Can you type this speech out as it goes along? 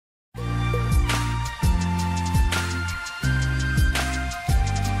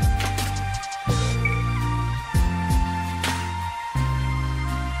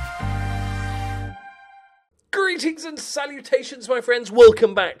Greetings and salutations, my friends.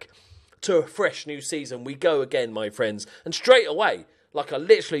 Welcome back to a fresh new season. We go again, my friends. And straight away, like I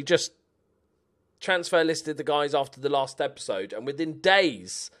literally just transfer listed the guys after the last episode, and within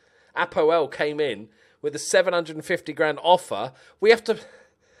days, Apoel came in with a 750 grand offer. We're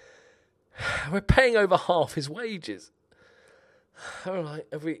paying over half his wages. All right,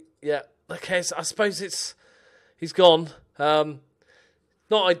 yeah, okay, so I suppose he's gone. Not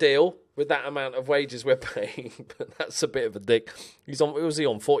ideal with that amount of wages we're paying, but that's a bit of a dick. Was he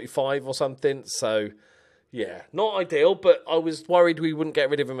on 45 or something? So, yeah, not ideal, but I was worried we wouldn't get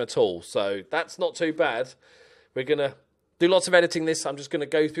rid of him at all. So that's not too bad. We're going to do lots of editing this. I'm just going to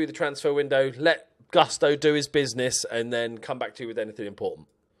go through the transfer window, let Gusto do his business, and then come back to you with anything important.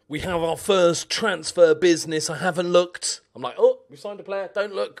 We have our first transfer business. I haven't looked. I'm like, oh, we've signed a player.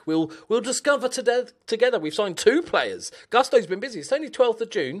 Don't look. We'll discover together. We've signed 2 players. Gusto's been busy. It's only 12th of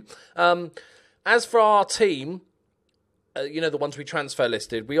June. As for our team, the ones we transfer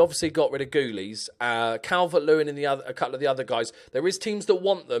listed, we obviously got rid of Ghoulies, Calvert-Lewin and a couple of the other guys. There is teams that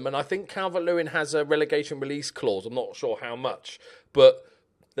want them, and I think Calvert-Lewin has a relegation release clause. I'm not sure how much, but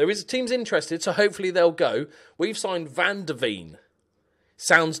there is teams interested, so hopefully they'll go. We've signed Van der Veen.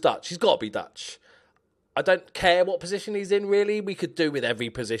 Sounds Dutch. He's got to be Dutch. I don't care what position he's in, really. We could do with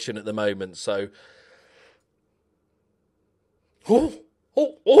every position at the moment, so... Oh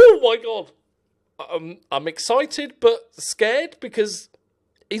my God. I'm excited but scared because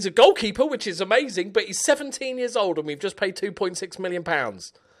he's a goalkeeper, which is amazing, but he's 17 years old and we've just paid £2.6 million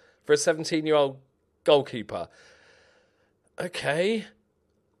for a 17-year-old goalkeeper. Okay.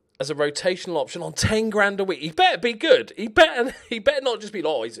 As a rotational option on 10 grand a week. He better be good. He better not just be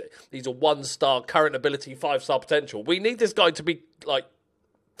like, he's a 1-star, current ability, 5-star potential. We need this guy to be like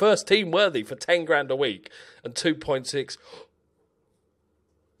first team worthy for 10 grand a week and 2.6.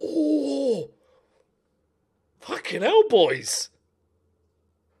 Oh, fucking hell, boys.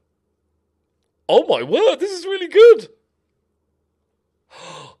 Oh my word, this is really good.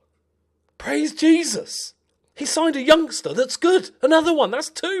 Praise Jesus. He signed a youngster that's good. Another one. That's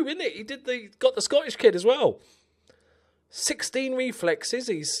 2, isn't it? Got the Scottish kid as well. 16 reflexes.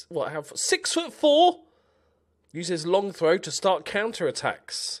 He's 6'4". Uses long throw to start counter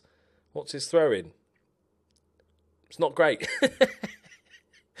attacks. What's his throw in? It's not great.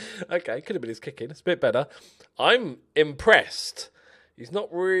 Okay, could have been his kicking. It's a bit better. I'm impressed. He's not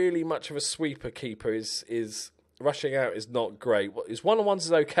really much of a sweeper keeper. His rushing out is not great. His one-on-ones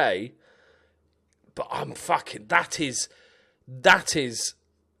is okay. But I'm fucking... That is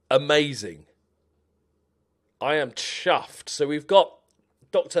amazing. I am chuffed. So we've got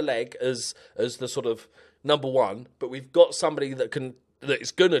Dr. Leg as the sort of number 1, but we've got somebody that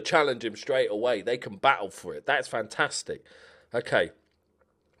is going to challenge him straight away. They can battle for it. That's fantastic. Okay.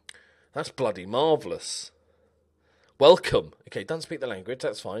 That's bloody marvellous. Welcome. Okay, doesn't speak the language.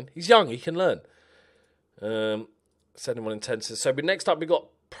 That's fine. He's young. He can learn. Send him on intensive. So next up we got...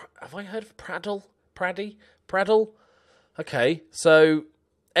 Have I heard of Pradle? Okay, so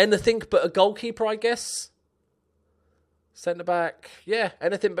anything but a goalkeeper, I guess. Centre back. Yeah,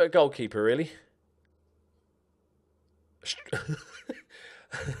 anything but a goalkeeper, really.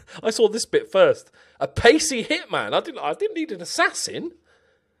 I saw this bit first. A pacey hitman. I didn't need an assassin.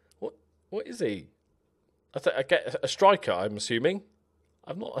 What is he? I get a striker, I'm assuming.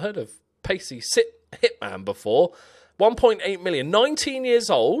 I've not heard of pacey hitman before. 1.8 million. 19 years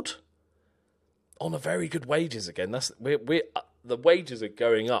old. On a very good wages again. The wages are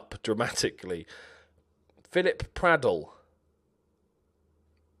going up dramatically. Philip Pradle.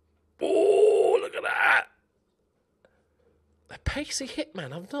 Oh, look at that. A pacey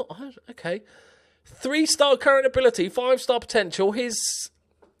hitman. I've not heard. Okay. 3-star current ability, 5-star potential. His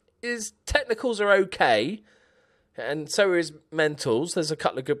technicals are okay. And so are his mentals. There's a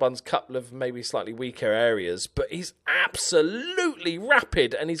couple of good ones, couple of maybe slightly weaker areas. But he's absolutely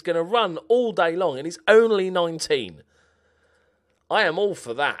rapid and he's going to run all day long. And he's only 19. I am all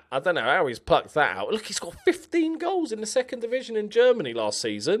for that. I don't know how he's plucked that out. Look, he's got 15 goals in the 2nd division in Germany last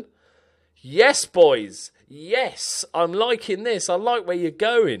season. Yes, boys. Yes, I'm liking this. I like where you're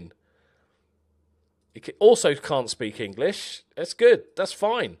going. He also can't speak English. That's good. That's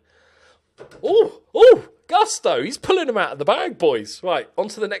fine. Oh, Gusto. He's pulling them out of the bag, boys. Right, on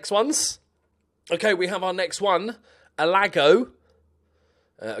to the next ones. Okay, we have our next one. Alago.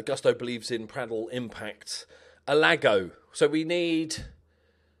 Gusto believes in Pradle impact. Alago. So we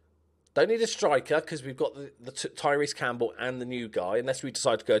don't need a striker because we've got the Tyrese Campbell and the new guy, unless we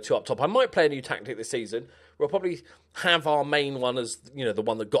decide to go 2 up top. I might play a new tactic this season. We'll probably have our main one as, the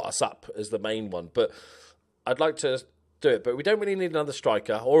one that got us up as the main one. But I'd like to do it. But we don't really need another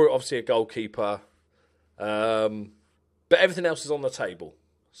striker or obviously a goalkeeper. But everything else is on the table.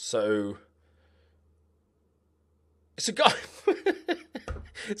 So it's a guy.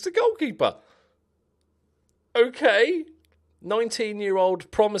 It's a goalkeeper. Okay.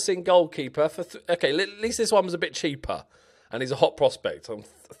 19-year-old promising goalkeeper. Okay, at least this one was a bit cheaper. And he's a hot prospect.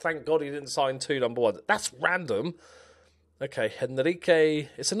 Thank God he didn't sign 2 number 1. That's random. Okay, Henrique.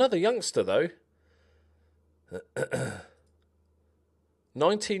 It's another youngster, though.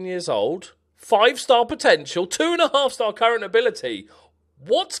 19 years old. 5-star potential. 2.5-star current ability.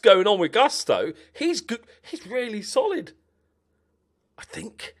 What's going on with Gusto? He's good. He's really solid. I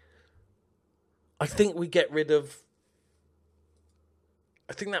think we get rid of...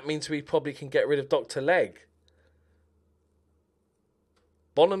 I think that means we probably can get rid of Dr. Leg.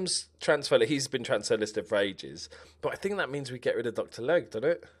 Bonham's transfer... He's been transfer listed for ages. But I think that means we get rid of Dr. Leg, doesn't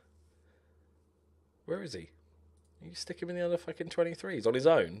it? Where is he? You stick him in the under fucking 23s on his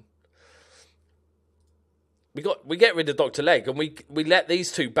own. We get rid of Dr. Leg and we let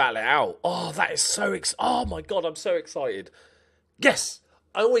these two battle it out. Oh, that is so oh my God, I'm so excited. Yes!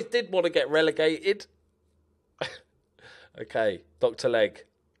 I always did want to get relegated. Okay, Dr. Leg.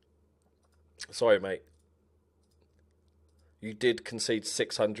 Sorry, mate. You did concede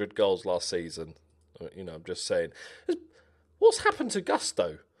 600 goals last season. You know, I'm just saying. What's happened to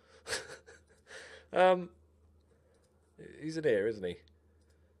Gusto? He's in here, isn't he?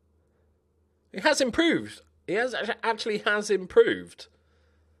 He has improved. He actually has improved.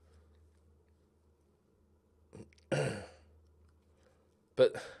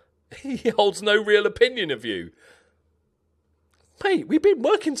 But he holds no real opinion of you. Mate, we've been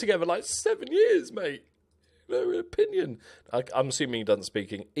working together like 7 years, mate. No real opinion. I'm assuming he doesn't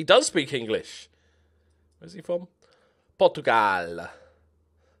speak English. He does speak English. Where's he from? Portugal.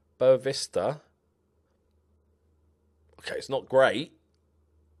 Boa Vista. Okay, it's not great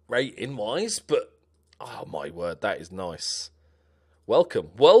rating-wise, but oh my word, that is nice.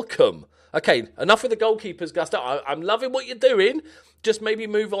 Welcome. Okay, enough with the goalkeepers, Gusto. I'm loving what you're doing. Just maybe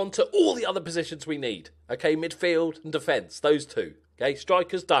move on to all the other positions we need. Okay, midfield and defence, those two. Okay,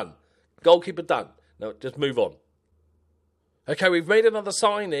 strikers done. Goalkeeper done. No, just move on. Okay, we've made another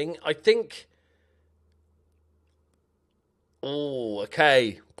signing. I think... Oh,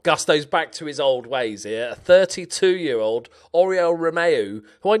 okay. Gusto's back to his old ways here. A 32-year-old Oriol Romeu,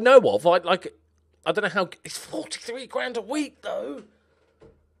 who I know of. I don't know how... It's 43 grand a week, though.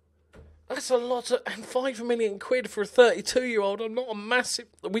 That's a lot of... And 5 million quid for a 32-year-old. I'm not a massive...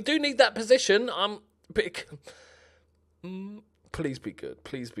 We do need that position. I'm big... Please be good.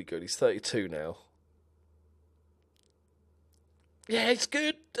 Please be good. He's 32 now. Yeah, he's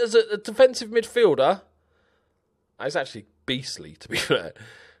good as a defensive midfielder. He's actually beastly, to be fair.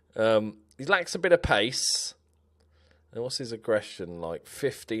 He lacks a bit of pace. And what's his aggression like?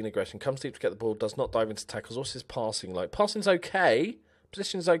 15 aggression. Comes deep to get the ball. Does not dive into tackles. What's his passing like? Passing's okay.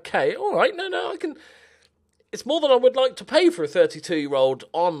 Position's okay. All right. No, I can... It's more than I would like to pay for a 32-year-old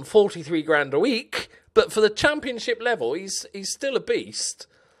on 43 grand a week. But for the championship level, he's still a beast.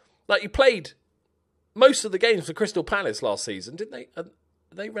 Like, he played most of the games for Crystal Palace last season, didn't they? Are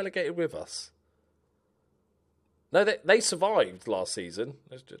they relegated with us? No, they survived last season.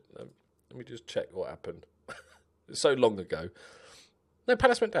 Let me just check what happened. It's so long ago. No,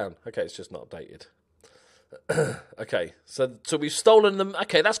 Palace went down. Okay, it's just not updated. Okay, so we've stolen them.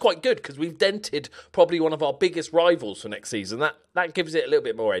 Okay, that's quite good because we've dented probably one of our biggest rivals for next season. That gives it a little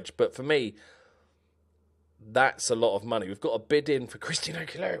bit more edge. But for me, that's a lot of money. We've got a bid in for Christian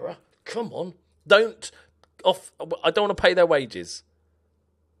Aguilera. Come on. I don't want to pay their wages.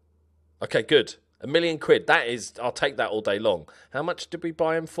 Okay, good. £1 million. That is, I'll take that all day long. How much did we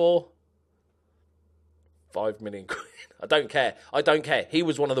buy him for? 5 million quid. I don't care. He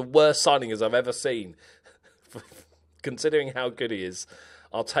was one of the worst signings I've ever seen. Considering how good he is,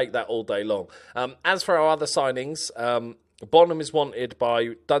 I'll take that all day long. As for our other signings, Bonham is wanted by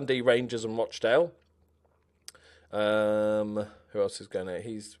Dundee, Rangers and Rochdale. Who else is going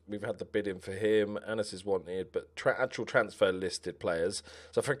to... We've had the bid in for him. Annis is wanted, but actual transfer listed players.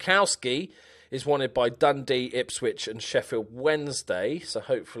 So Frykowski is wanted by Dundee, Ipswich and Sheffield Wednesday. So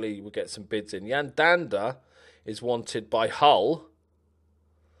hopefully we'll get some bids in. Jan Danda is wanted by Hull.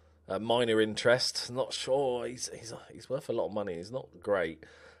 Minor interest. Not sure. He's worth a lot of money. He's not great.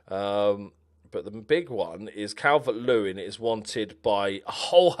 But the big one is Calvert-Lewin is wanted by a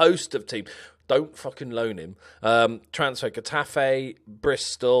whole host of teams. Don't fucking loan him. Transfer Getafe,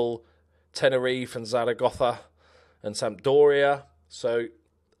 Bristol, Tenerife and Zaragoza and Sampdoria. So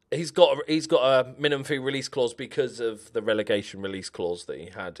he's got a minimum fee release clause because of the relegation release clause that he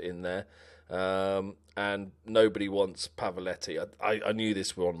had in there. And nobody wants Pavoletti. I knew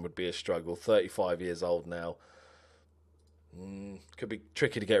this one would be a struggle. 35 years old now. Could be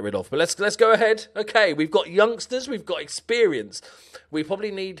tricky to get rid of. But let's go ahead. Okay, we've got youngsters. We've got experience. We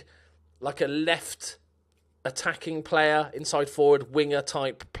probably need like a left attacking player, inside forward, winger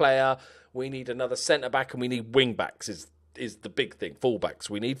type player. We need another centre-back and we need wing-backs is the big thing. Full-backs.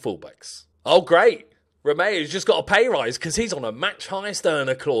 We need full-backs. Oh, great. Romeo's just got a pay rise because he's on a match highest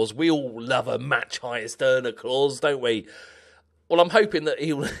earner clause. We all love a match highest earner clause, don't we? Well, I'm hoping that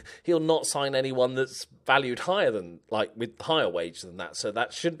he'll not sign anyone that's valued higher than, like, with higher wage than that. So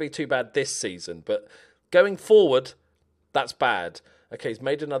that shouldn't be too bad this season. But going forward, that's bad. Okay, he's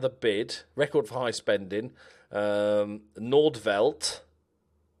made another bid. Record for high spending. Nordvelt.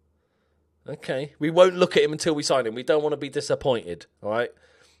 Okay, we won't look at him until we sign him. We don't want to be disappointed, all right?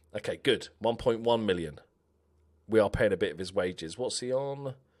 Okay, good. 1.1 million. We are paying a bit of his wages. What's he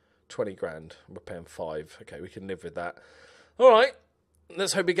on? 20 grand. We're paying 5. Okay, we can live with that. All right.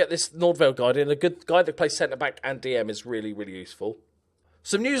 Let's hope we get this Nordveld guy in. A good guy that plays centre-back and DM is really, really useful.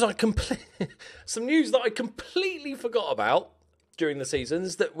 Some news that I completely forgot about during the season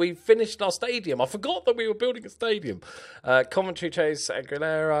is that we finished our stadium. I forgot that we were building a stadium. Coventry Chase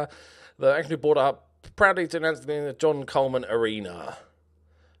Aguilera. The actually brought up proudly to announce the John Coleman Arena.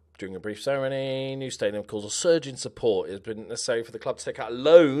 During a brief ceremony, new stadium caused a surge in support. It has been necessary for the club to take out a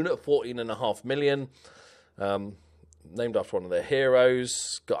loan of $14.5 million. Named after one of their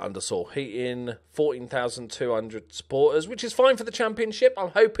heroes. Got undersoil heating. 14,200 supporters, which is fine for the championship. I'm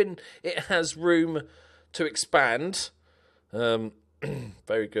hoping it has room to expand.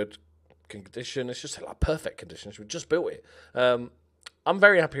 Very good condition. It's just like perfect conditions. We just built it. I'm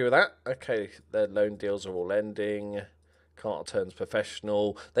very happy with that. Okay, their loan deals are all ending. Carter turns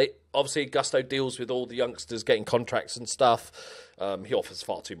professional. They obviously Gusto deals with all the youngsters getting contracts and stuff. He offers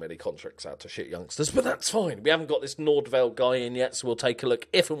far too many contracts out to shit youngsters, but that's fine. We haven't got this Nordveld guy in yet, so we'll take a look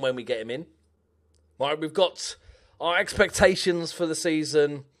if and when we get him in. Right, we've got our expectations for the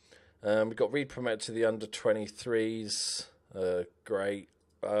season. We've got Reed promoted to the under 23s. Great.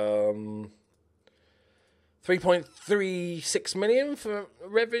 3.36 million for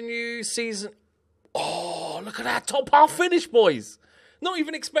revenue season. Oh, look at that top half finish, boys. Not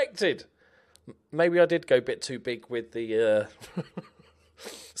even expected. Maybe I did go a bit too big with the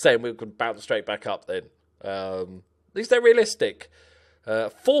saying we could bounce straight back up then. At least they're realistic.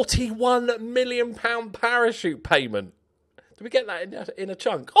 £41 million parachute payment. Did we get that in a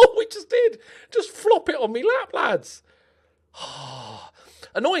chunk? Oh, we just did. Just flop it on me lap, lads.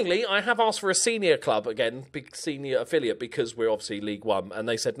 Annoyingly, I have asked for a senior club again, big senior affiliate, because we're obviously League One, and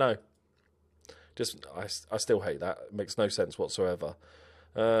they said no. I still hate that. It makes no sense whatsoever.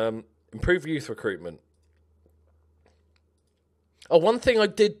 Improve youth recruitment. Oh, one thing I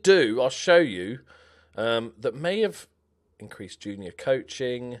did do, I'll show you, that may have increased junior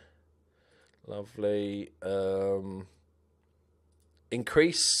coaching. Lovely.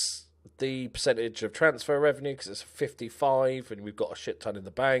 Increase the percentage of transfer revenue because it's 55 and we've got a shit ton in the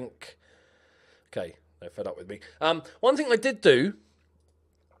bank. Okay, they're fed up with me. One thing I did do,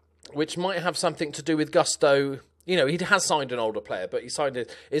 which might have something to do with Gusto, you know, he has signed an older player, but he signed it,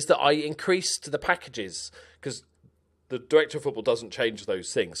 is that I increased the packages because the director of football doesn't change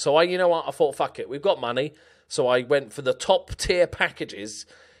those things. So you know what, I thought, fuck it, we've got money. So I went for the top tier packages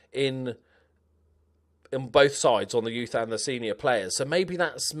in both sides, on the youth and the senior players. So maybe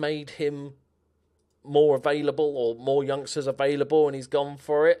that's made him more available or more youngsters available and he's gone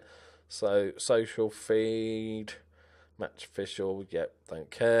for it. So social feed, match official, yep,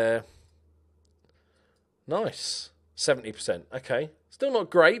 don't care. Nice. 70%. Okay. Still not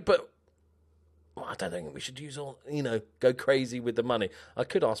great, but I don't think we should use all, go crazy with the money. I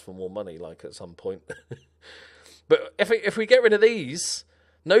could ask for more money, like, at some point. But if we get rid of these,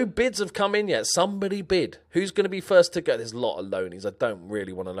 no bids have come in yet. Somebody bid. Who's going to be first to go? There's a lot of loanies. I don't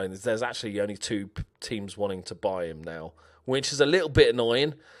really want to loan this. There's actually only 2 teams wanting to buy him now, which is a little bit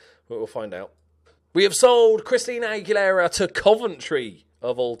annoying, but we'll find out. We have sold Christina Aguilera to Coventry,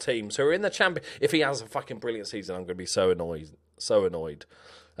 of all teams, who are in the champion. If he has a fucking brilliant season, I'm going to be so annoyed. So annoyed.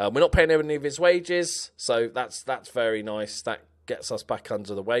 We're not paying any of his wages, so that's very nice. That gets us back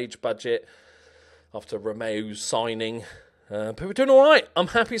under the wage budget after Romeo's signing. But we're doing all right. I'm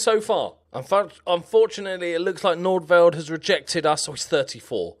happy so far. Unfortunately, it looks like Nordveld has rejected us. Oh, he's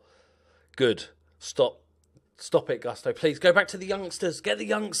 34. Good. Stop it, Gusto. Please go back to the youngsters. Get the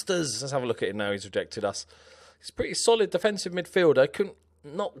youngsters. Let's have a look at it now. He's rejected us. He's a pretty solid defensive midfielder.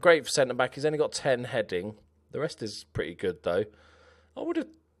 Not great for centre-back. He's only got 10 heading. The rest is pretty good, though. I would have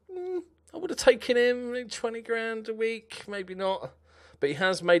taken him 20 grand a week. Maybe not. but he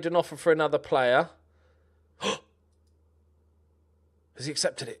has made an offer for another player. Has he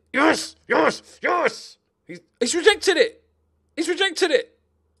accepted it? Yes! Yes! Yes! He's rejected it! He's rejected it!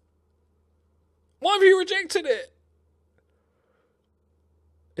 Why have you rejected it?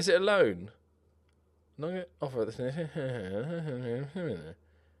 Is it a loan? No offer.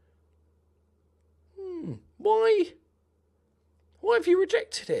 Why? Why have you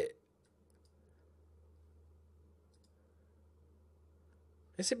rejected it?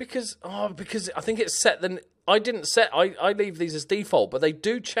 Is it because... Oh, because I think it's set... I didn't set... I leave these as default, but they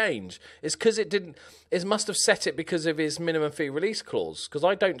do change. It's because it didn't... It must have set it because of his minimum fee release clause, because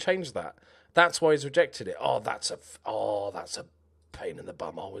I don't change that. That's why he's rejected it. Oh, that's a pain in the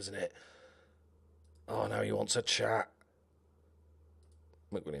bumhole, isn't it? Oh, now he wants a chat.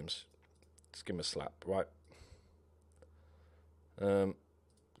 McWilliams. Just give him a slap, right?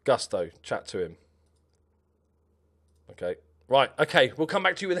 Gusto, chat to him. Okay. Right, okay, we'll come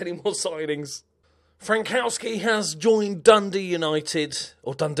back to you with any more signings. Frankowski has joined Dundee United.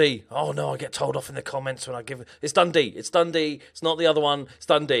 Or Dundee. Oh, no, I get told off in the comments when I give... It's Dundee. It's Dundee. It's not the other one. It's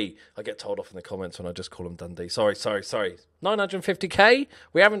Dundee. I get told off in the comments when I just call him Dundee. Sorry. 950k?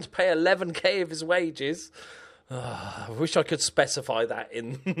 We haven't to pay 11k of his wages. I wish I could specify that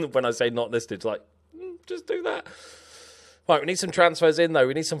in when I say not listed. Like, just do that. Right, we need some transfers in, though.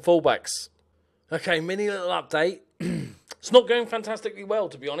 We need some fullbacks. Okay, mini little update. It's not going fantastically well,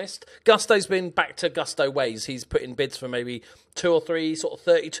 to be honest. Gusto's been back to Gusto ways. He's put in bids for maybe 2 or 3 sort of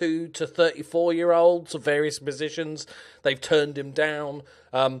 32 to 34-year-olds of various positions. They've turned him down.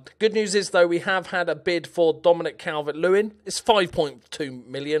 Good news is, though, we have had a bid for Dominic Calvert-Lewin. It's 5.2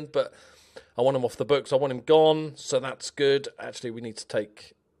 million, but I want him off the books. I want him gone, so that's good. Actually, we need to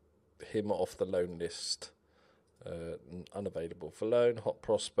take him off the loan list. Unavailable for loan. Hot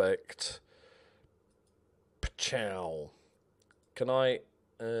prospect. Ciao. Can I...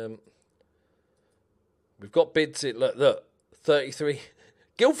 we've got bids. Look, 33.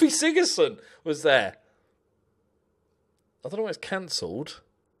 Gylfi Sigurdsson was there. I don't know why it's cancelled.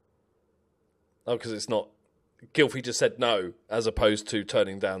 Oh, because it's not... Gylfi just said no, as opposed to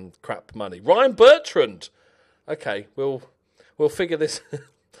turning down crap money. Ryan Bertrand. Okay, we'll figure this...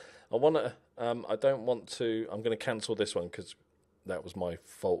 I want to... I don't want to... I'm going to cancel this one because... That was my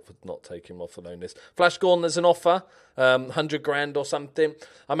fault for not taking him off the loan list. Flash Gordon, there's an offer, 100 grand or something.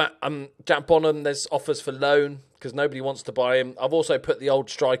 Jack Bonham, there's offers for loan because nobody wants to buy him. I've also put the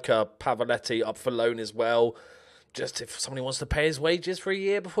old striker Pavoletti up for loan as well. Just if somebody wants to pay his wages for a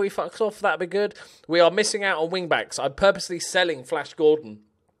year before he fucks off, that'd be good. We are missing out on wing backs. I'm purposely selling Flash Gordon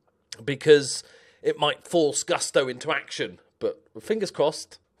because it might force Gusto into action. But fingers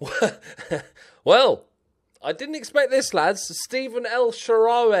crossed. Well... I didn't expect this, lads. Stephen El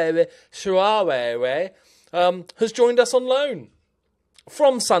Shaarawy has joined us on loan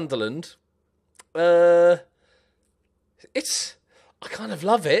from Sunderland. I kind of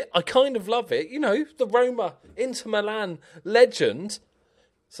love it. You know, the Roma, Inter Milan legend.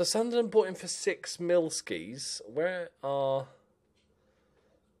 So Sunderland bought him for 6 milskis. Where are...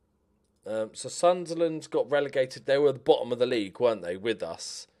 so Sunderland got relegated. They were at the bottom of the league, weren't they, with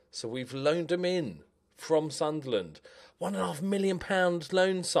us? So we've loaned him in. From Sunderland. £1.5 million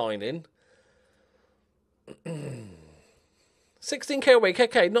loan signing. 16k a week.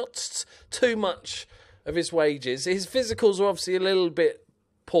 Okay, not too much of his wages. His physicals are obviously a little bit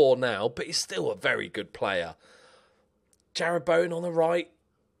poor now, but he's still a very good player. Jared Bowen on the right.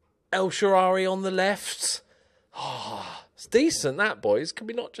 El Shaarawy on the left. It's decent, that, boys. Can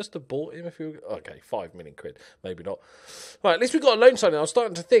we not just have bought him if you... Okay, 5 million quid. Maybe not. Right, at least we've got a loan signing. I was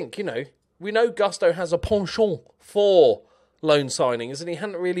starting to think, you know... We know Gusto has a penchant for loan signings, and he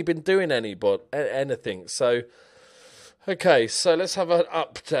hadn't really been doing anything. So, okay, so let's have an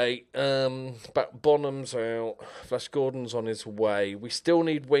update. Bonham's out. Flash Gordon's on his way. We still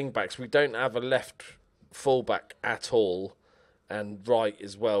need wing backs. We don't have a left fullback at all, and right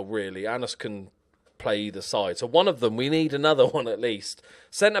as well, really. Anas can play either side. So one of them, we need another one at least.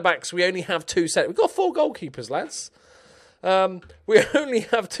 Centre backs, we only have 2 We've got 4 goalkeepers, lads. We only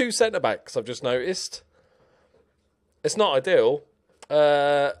have 2 centre-backs, I've just noticed. It's not ideal.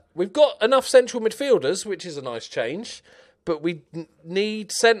 We've got enough central midfielders, which is a nice change, but we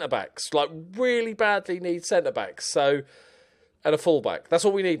need centre-backs. Like, really badly need centre-backs. So, and a full-back. That's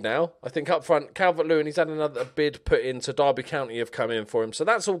all we need now. I think up front, Calvert-Lewin, he's had another bid put in, so Derby County have come in for him. So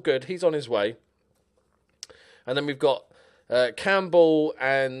that's all good. He's on his way. And then we've got Campbell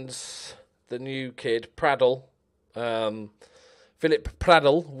and the new kid, Pradle. Philip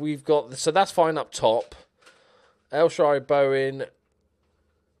Pradle, we've got, so that's fine up top. El Shaarawy, Bowen,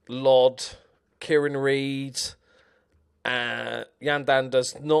 Lod, Kieran Reid, Yandan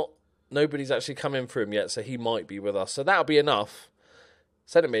does not. Nobody's actually come in for him yet, so he might be with us. So that'll be enough.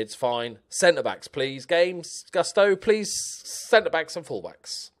 Centre mid's fine. Centre backs, please. Games, Gusto, please. Centre backs and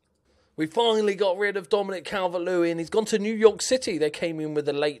fullbacks. We finally got rid of Dominic Calvert-Lewin. He's gone to New York City. They came in with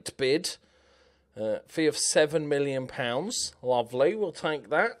a late bid. Fee of £7 million. Lovely. We'll take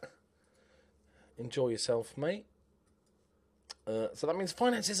that. Enjoy yourself, mate. So that means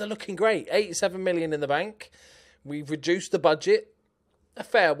finances are looking great. 87 million in the bank. We've reduced the budget. A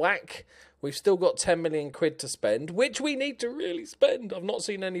fair whack. We've still got 10 million quid to spend, which we need to really spend. I've not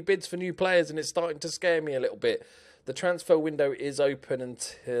seen any bids for new players, and it's starting to scare me a little bit. The transfer window is open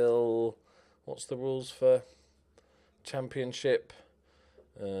until... What's the rules for Championship?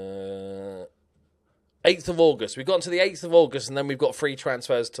 8th of August. We've gotten to the 8th of August, and then we've got free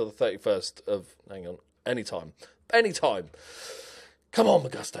transfers till the 31st of... Hang on. Anytime. Come on,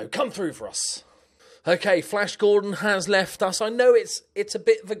 Augusto. Come through for us. Okay, Flash Gordon has left us. I know it's a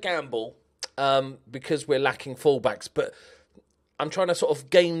bit of a gamble because we're lacking fullbacks, but I'm trying to sort of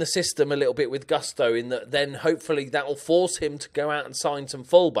game the system a little bit with Gusto in that then hopefully that will force him to go out and sign some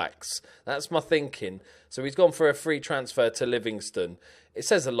fullbacks. That's my thinking. So he's gone for a free transfer to Livingston. It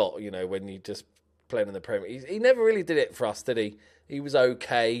says a lot, you know, when you just playing in the Premier. He never really did it for us, did he? He was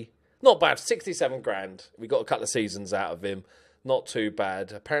okay. Not bad, 67 grand. We got a couple of seasons out of him. Not too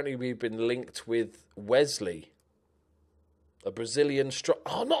bad. Apparently, we've been linked with Wesley, a Brazilian striker.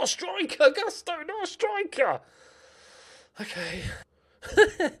 Oh, not a striker, Gusto, not a striker. Okay.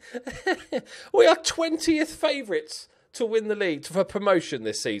 We are 20th favourites to win the league for promotion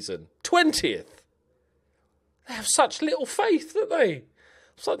this season. 20th. They have such little faith, don't they?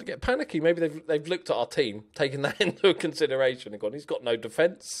 I'm starting to get panicky. Maybe they've looked at our team, taken that into consideration, and gone, he's got no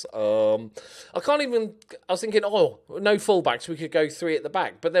defence. I was thinking, no fullbacks, we could go 3 at the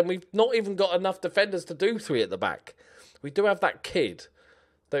back. But then we've not even got enough defenders to do 3 at the back. We do have that kid,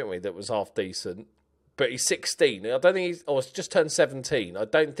 don't we, that was half decent. But he's 16. I don't think he's just turned 17. I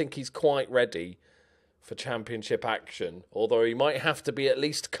don't think he's quite ready for Championship action. Although he might have to be at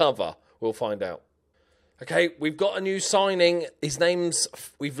least cover. We'll find out. Okay, we've got a new signing.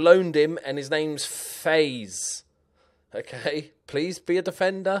 We've loaned him, and his name's FaZe. Okay, please be a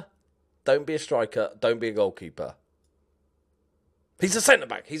defender. Don't be a striker. Don't be a goalkeeper. He's a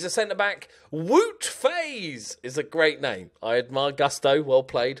centre-back. Woot FaZe is a great name. I admire Gusto. Well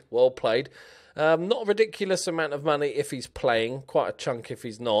played. Not a ridiculous amount of money if he's playing. Quite a chunk if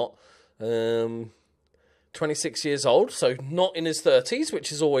he's not. 26 years old, so not in his 30s,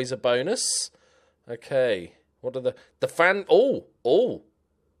 which is always a bonus. Okay, what are the fan... Oh,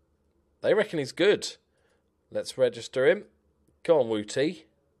 they reckon he's good. Let's register him. Go on, Wooty.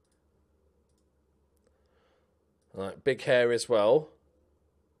 Right, big hair as well.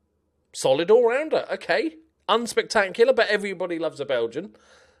 Solid all-rounder, okay. Unspectacular, but everybody loves a Belgian.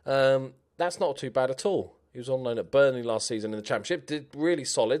 That's not too bad at all. He was on loan at Burnley last season in the Championship. Did really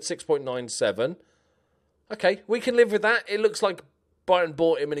solid, 6.97. Okay, we can live with that. It looks like Brighton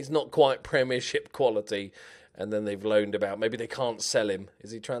bought him and he's not quite Premiership quality. And then they've loaned him out. Maybe they can't sell him.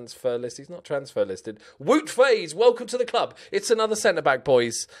 Is he transfer listed? He's not transfer listed. Woot FaZe, welcome to the club. It's another centre-back,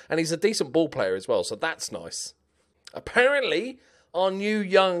 boys. And he's a decent ball player as well, so that's nice. Apparently, our new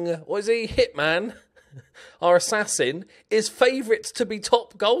young, hitman, our assassin, is favourite to be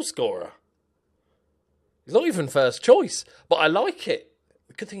top goal scorer. He's not even first choice, but I like it.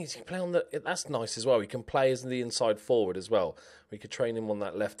 The good thing is he can play on that's nice as well. He can play as the inside forward as well. We could train him on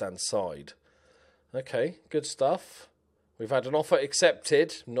that left-hand side. Okay, good stuff. We've had an offer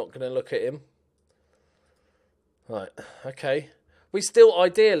accepted. I'm not going to look at him. Right, okay. We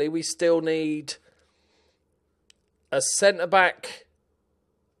still need a centre-back,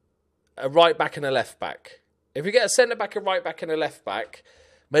 a right-back and a left-back. If we get a centre-back, a right-back and a left-back,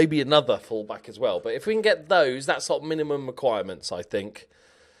 maybe another full-back as well. But if we can get those, that's sort of minimum requirements, I think.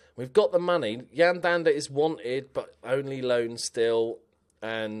 We've got the money. Yandanda is wanted, but only loan still.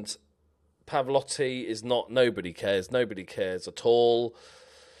 And Pavlotti is not. Nobody cares at all.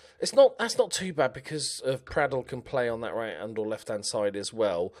 That's not too bad because of Pradle can play on that right hand or left hand side as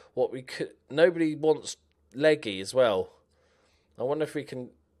well. Nobody wants Leggy as well. I wonder if we can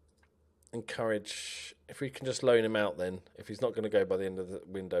if we can just loan him out then. If he's not going to go by the end of the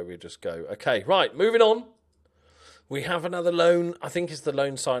window, we'll just go. Okay, right, moving on. We have another loan. I think it's the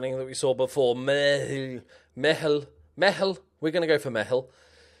loan signing that we saw before. Mehel. We're going to go for Mehel.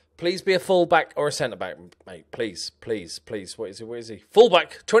 Please be a fullback or a centre-back, mate. Please. What is he?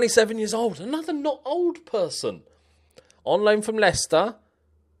 Fullback, 27 years old. Another not old person. On loan from Leicester.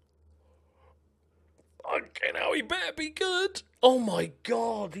 Fucking hell, he better be good. Oh my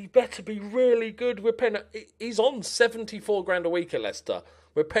God, he better be really good. We're paying. He's on 74 grand a week at Leicester.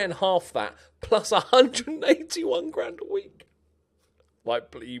 We're paying half that plus 181 grand a week.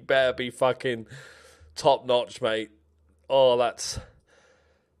 Like, you better be fucking top notch, mate. Oh, that's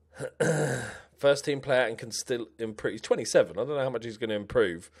first team player and can still improve. He's 27. I don't know how much he's going to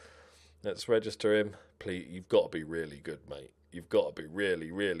improve. Let's register him. Please, you've got to be really good, mate. You've got to be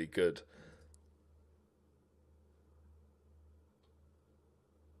really, really good.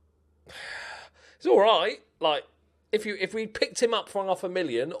 It's all right. Like, if we picked him up for $500,000,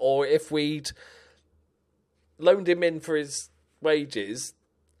 million, or if we'd loaned him in for his wages,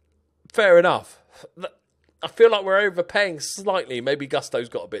 fair enough. I feel like we're overpaying slightly. Maybe Gusto's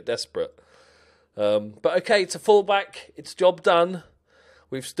got a bit desperate. But okay, it's a fullback. It's job done.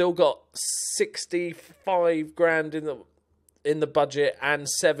 We've still got 65 grand in the budget and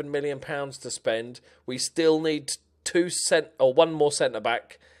 £7 million to spend. We still need one more centre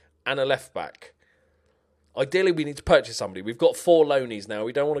back and a left back. Ideally, we need to purchase somebody. We've got 4 loanies now.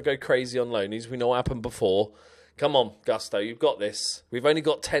 We don't want to go crazy on loanies. We know what happened before. Come on, Gusto, you've got this. We've only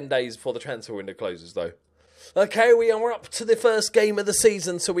got 10 days before the transfer window closes, though. Okay, we're up to the first game of the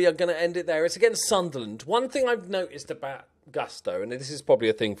season, so we are going to end it there. It's against Sunderland. One thing I've noticed about Gusto, and this is probably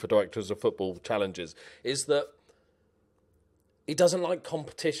a thing for directors of football challenges, is that he doesn't like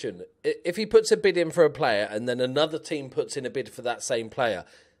competition. If he puts a bid in for a player and then another team puts in a bid for that same player,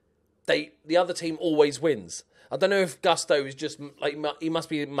 the other team always wins. I don't know if Gusto is just like, he must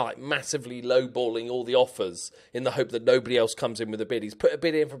be like massively lowballing all the offers in the hope that nobody else comes in with a bid. He's put a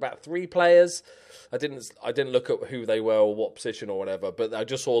bid in for about 3 players. I didn't look at who they were or what position or whatever, but I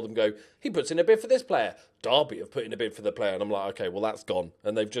just saw them go, he puts in a bid for this player. Derby have put in a bid for the player, and I'm like, okay, well, that's gone.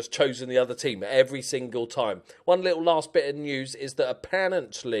 And they've just chosen the other team every single time. One little last bit of news is that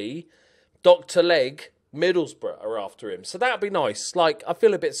apparently Dr. Leg, Middlesbrough, are after him. So that'd be nice. Like, I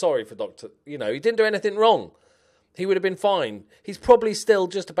feel a bit sorry for Dr. He didn't do anything wrong. He would have been fine. He's probably still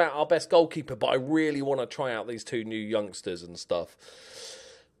just about our best goalkeeper, but I really want to try out these 2 new youngsters and stuff.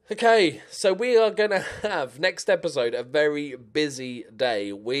 Okay, so we are going to have, next episode, a very busy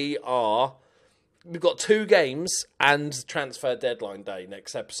day. We've got 2 games and transfer deadline day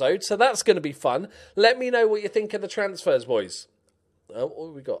next episode, so that's going to be fun. Let me know what you think of the transfers, boys. Oh, what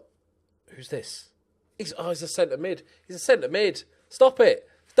have we got? Who's this? He's a centre mid. He's a centre mid. Stop it.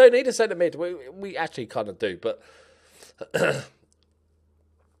 Don't need a centre mid. We actually kind of do, but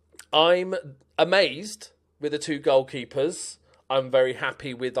I'm amazed with the 2 goalkeepers. I'm very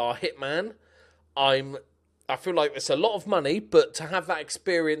happy with our hitman. I feel like it's a lot of money, but to have that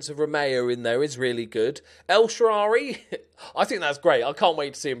experience of Romeo in there is really good. El Shaarawy, I think that's great. I can't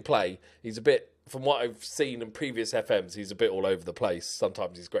wait to see him play. He's a bit, from what I've seen in previous FMs, he's a bit all over the place.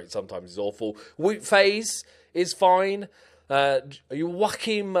 Sometimes he's great, sometimes he's awful. Wout Faes is fine.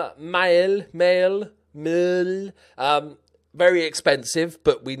 Joachim Mail, very expensive,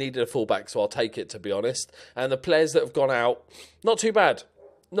 but we needed a fullback, so I'll take it, to be honest. And the players that have gone out, not too bad.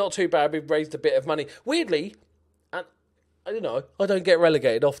 Not too bad. We've raised a bit of money. Weirdly, and I don't know, I don't get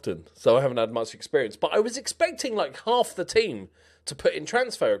relegated often, so I haven't had much experience. But I was expecting like half the team to put in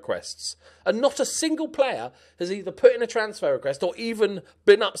transfer requests. And not a single player has either put in a transfer request or even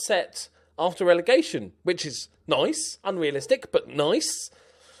been upset after relegation, which is nice. Unrealistic, but nice.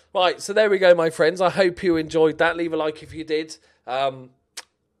 Right, so there we go, my friends. I hope you enjoyed that. Leave a like if you did.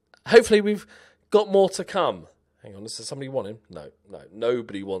 Hopefully we've got more to come. Hang on, does somebody want him? No,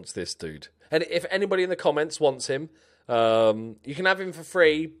 nobody wants this dude. And if anybody in the comments wants him, you can have him for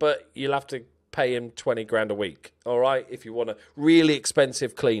free, but you'll have to pay him 20 grand a week. All right, if you want a really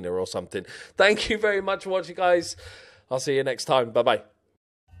expensive cleaner or something. Thank you very much for watching, guys. I'll see you next time. Bye-bye.